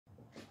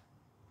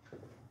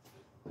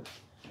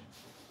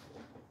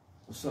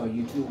What's up,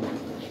 YouTube?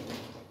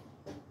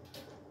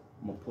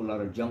 I'm gonna pull out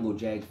a Jungle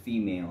Jag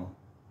Female.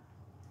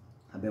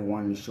 I've been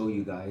wanting to show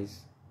you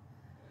guys.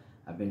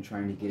 I've been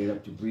trying to get it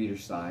up to breeder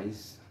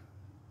size.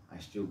 I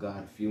still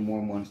got a few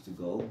more months to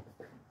go.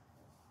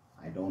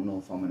 I don't know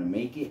if I'm gonna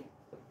make it.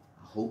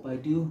 I hope I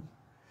do,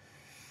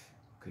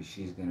 because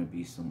she's gonna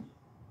produce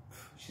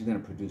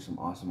some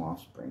awesome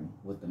offspring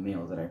with the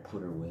male that I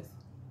put her with.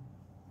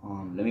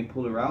 Let me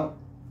pull her out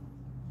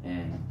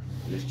and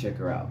let's check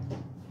her out.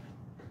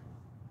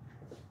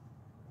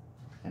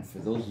 And for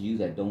those of you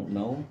that don't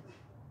know,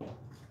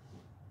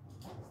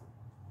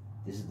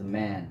 this is the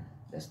man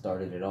that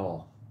started it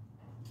all.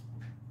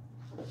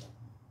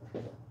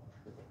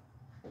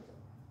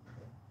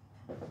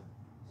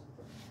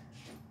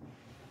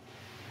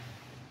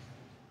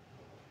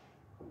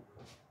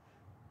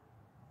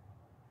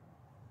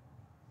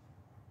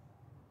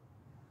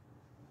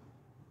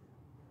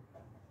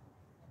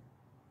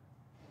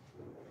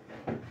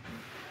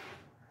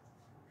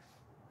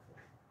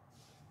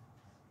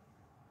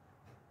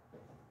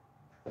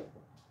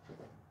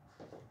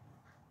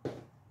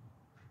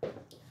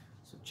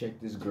 So check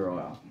this girl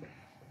out.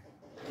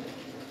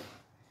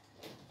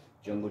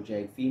 Jungle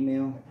Jag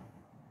Female.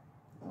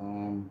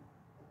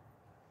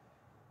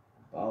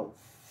 About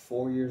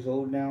 4 years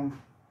old now.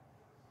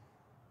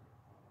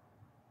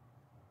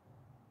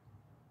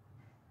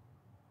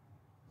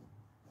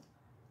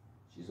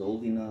 She's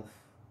old enough.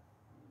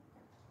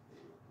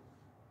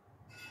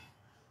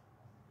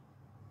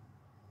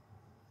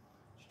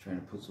 She's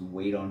trying to put some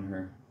weight on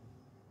her.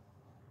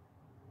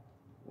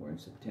 We're in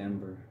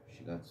September.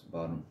 She got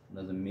about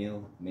another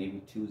meal,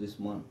 maybe 2 this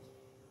month.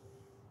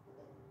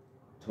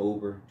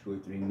 October, 2 or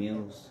 3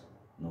 meals.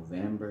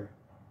 November,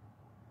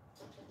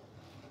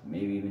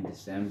 maybe even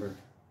December.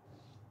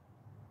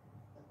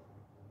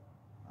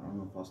 I don't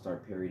know if I'll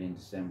start pairing in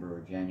December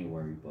or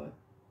January, but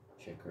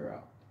check her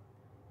out.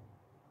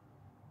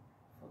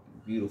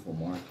 Fucking beautiful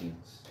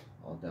markings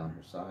all down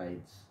her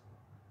sides,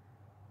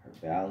 her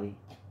belly.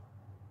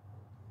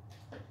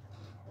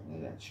 Look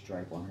at that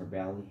stripe on her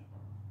belly.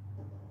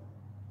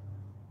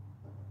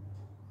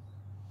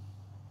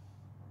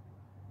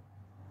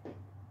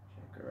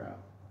 Check her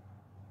out.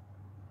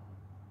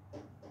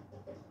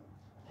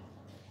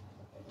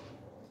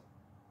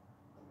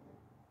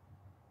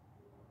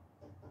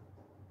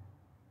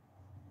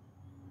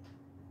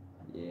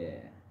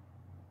 Yeah.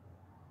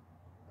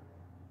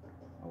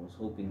 I was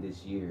hoping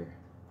this year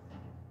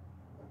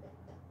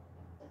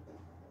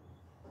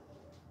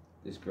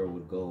this girl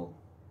would go.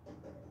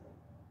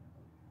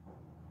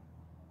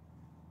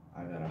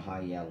 I got a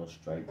high yellow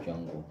striped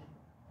jungle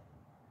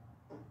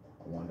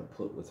I wanted to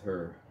put with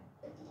her.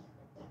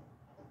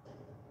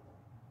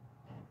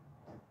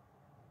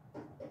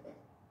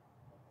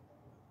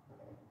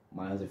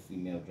 My other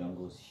female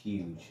jungle is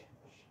huge.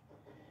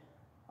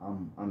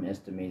 I'm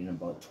estimating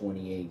about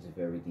 20 eggs if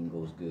everything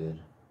goes good.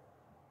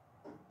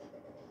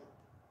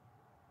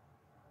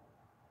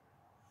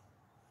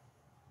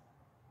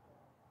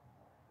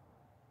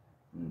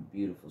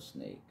 Beautiful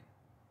snake.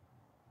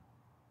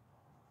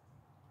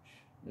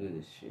 Look at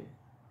this shit.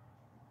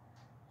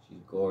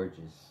 She's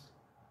gorgeous.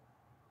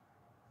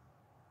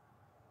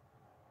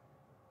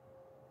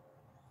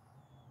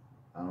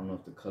 I don't know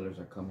if the colors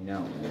are coming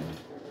out, man.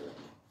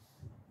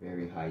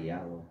 Very high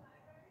yellow.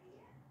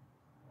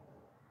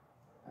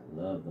 I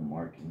love the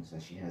markings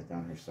that she has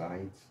down her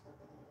sides.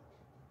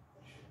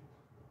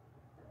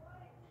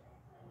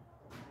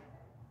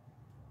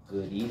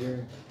 Good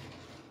eater.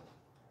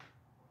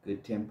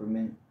 Good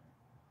temperament.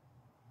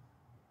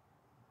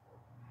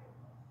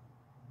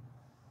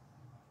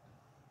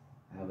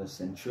 I have a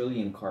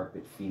Centrillion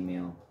carpet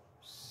female,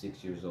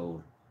 6 years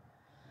old.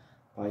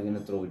 Probably gonna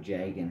throw a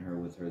jag in her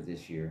with her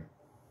this year.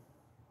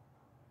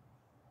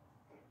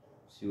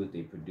 See what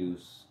they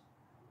produce.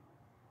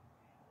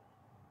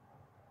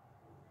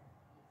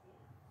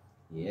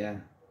 Yeah,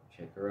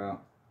 check her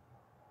out.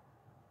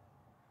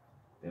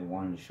 Been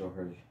wanting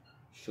to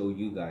show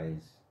you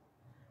guys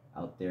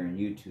out there in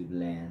YouTube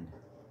land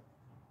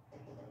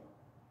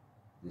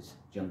this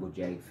Jungle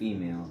Jag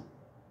Female.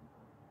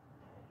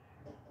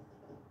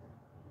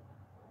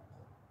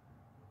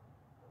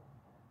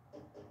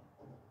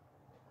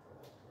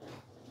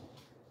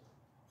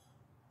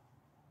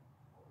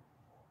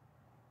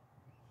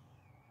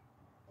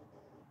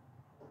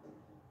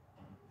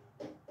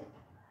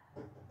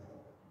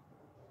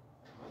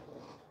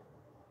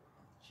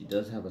 She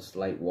does have a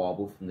slight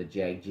wobble from the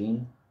Jag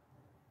gene.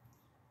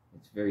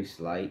 It's very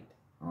slight,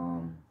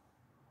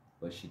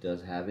 but she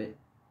does have it.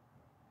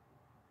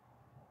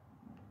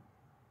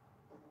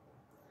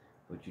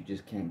 But you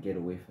just can't get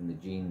away from the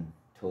gene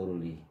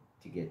totally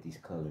to get these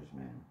colors,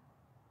 man.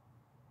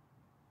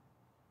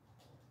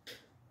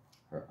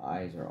 Her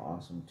eyes are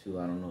awesome too.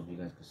 I don't know if you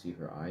guys can see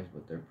her eyes,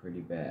 but they're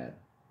pretty bad.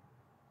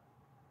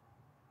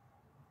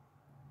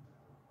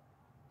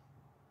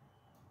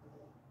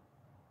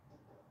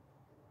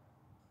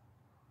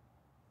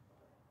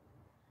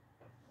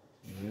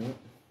 Yep,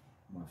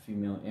 my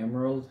female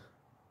emerald.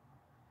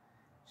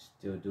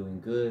 Still doing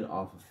good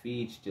off of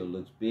feed. Still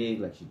looks big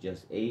like she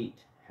just ate.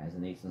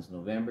 Hasn't ate since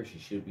November. She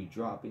should be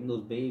dropping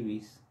those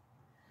babies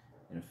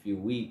in a few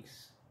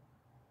weeks.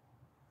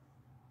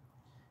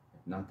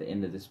 If not the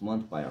end of this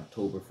month, by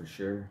October for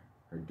sure.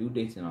 Her due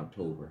date's in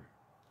October.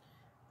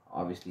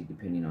 Obviously,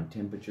 depending on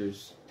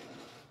temperatures,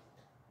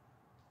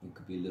 it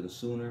could be a little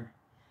sooner.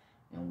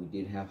 And we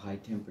did have high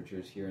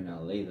temperatures here in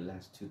LA the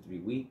last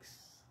 2-3 weeks.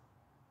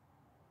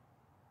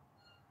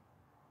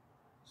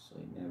 So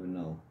you never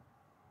know.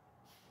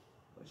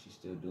 But she's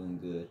still doing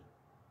good.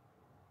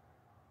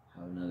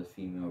 Have another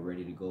female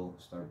ready to go,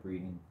 start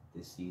breeding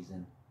this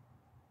season.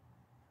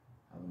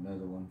 Have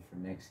another one for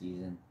next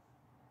season.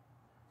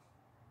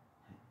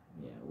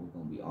 Yeah, we're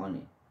gonna be on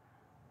it.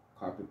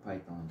 Carpet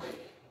pythons.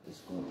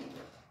 We're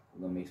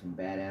gonna make some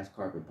badass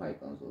carpet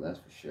pythons, well, that's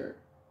for sure.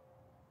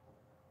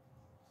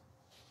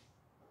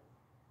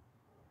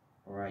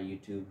 Alright,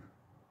 YouTube.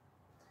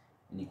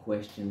 Any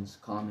questions,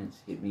 comments,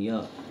 hit me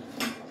up.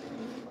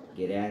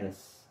 Get at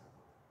us.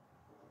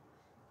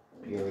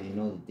 You already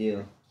know the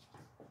deal.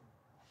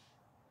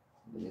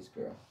 Look at this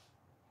girl.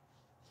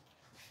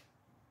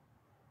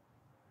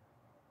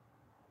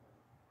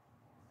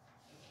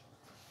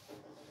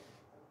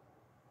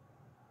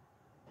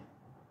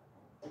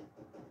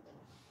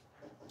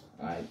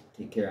 Alright,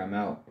 take care. I'm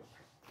out.